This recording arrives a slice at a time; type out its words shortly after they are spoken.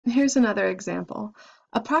Here's another example.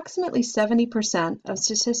 Approximately 70% of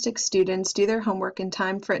statistics students do their homework in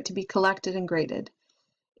time for it to be collected and graded.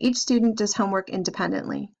 Each student does homework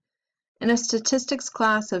independently. In a statistics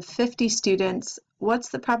class of 50 students, what's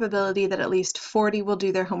the probability that at least 40 will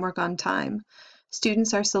do their homework on time?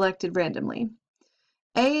 Students are selected randomly.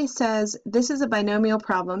 A says this is a binomial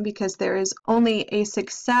problem because there is only a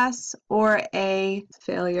success or a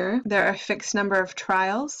failure. There are a fixed number of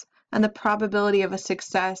trials, and the probability of a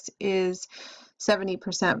success is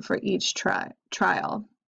 70% for each trial.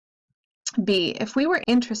 B, if we were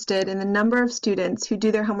interested in the number of students who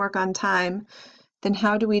do their homework on time, then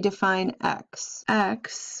how do we define X?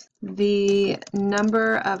 X, the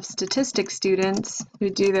number of statistics students who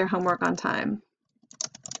do their homework on time.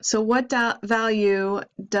 So what value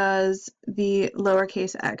does the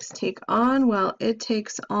lowercase x take on? Well, it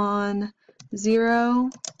takes on 0,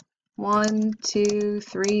 1, 2,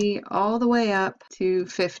 3, all the way up to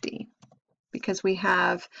 50, because we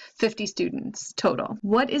have 50 students total.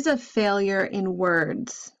 What is a failure in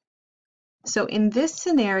words? So in this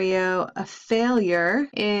scenario, a failure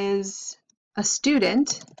is a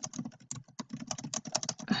student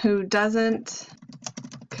who doesn't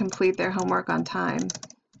complete their homework on time.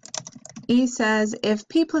 E says if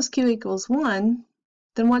P plus Q equals 1,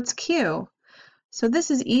 then what's Q? So this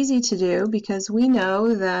is easy to do because we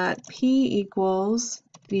know that P equals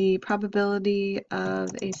the probability of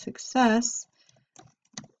a success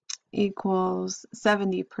equals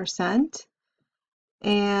 70%,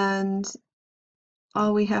 and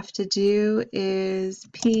all we have to do is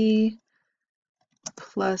P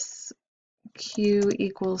plus Q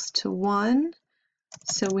equals to 1,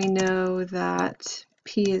 so we know that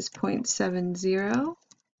P is 0.70,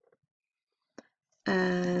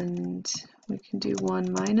 and we can do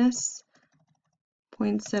 1 minus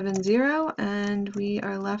 0.70, and we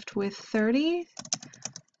are left with 30.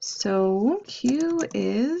 So Q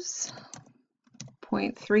is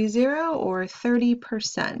 0.30 or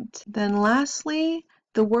 30%. Then lastly,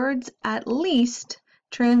 the words at least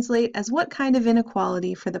translate as what kind of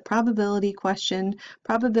inequality for the probability question,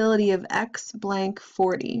 probability of x blank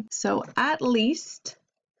 40. So at least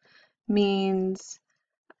means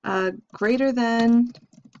greater than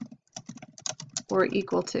or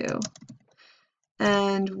equal to.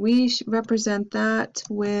 And we represent that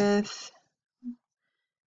with,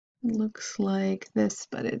 looks like this,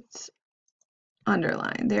 but it's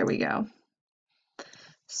underlined. There we go.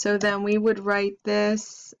 So then we would write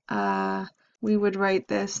this, the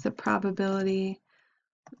probability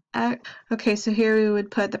x. Okay, so here we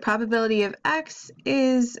would put the probability of x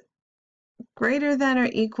is greater than or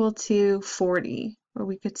equal to 40, or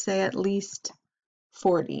we could say at least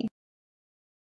 40.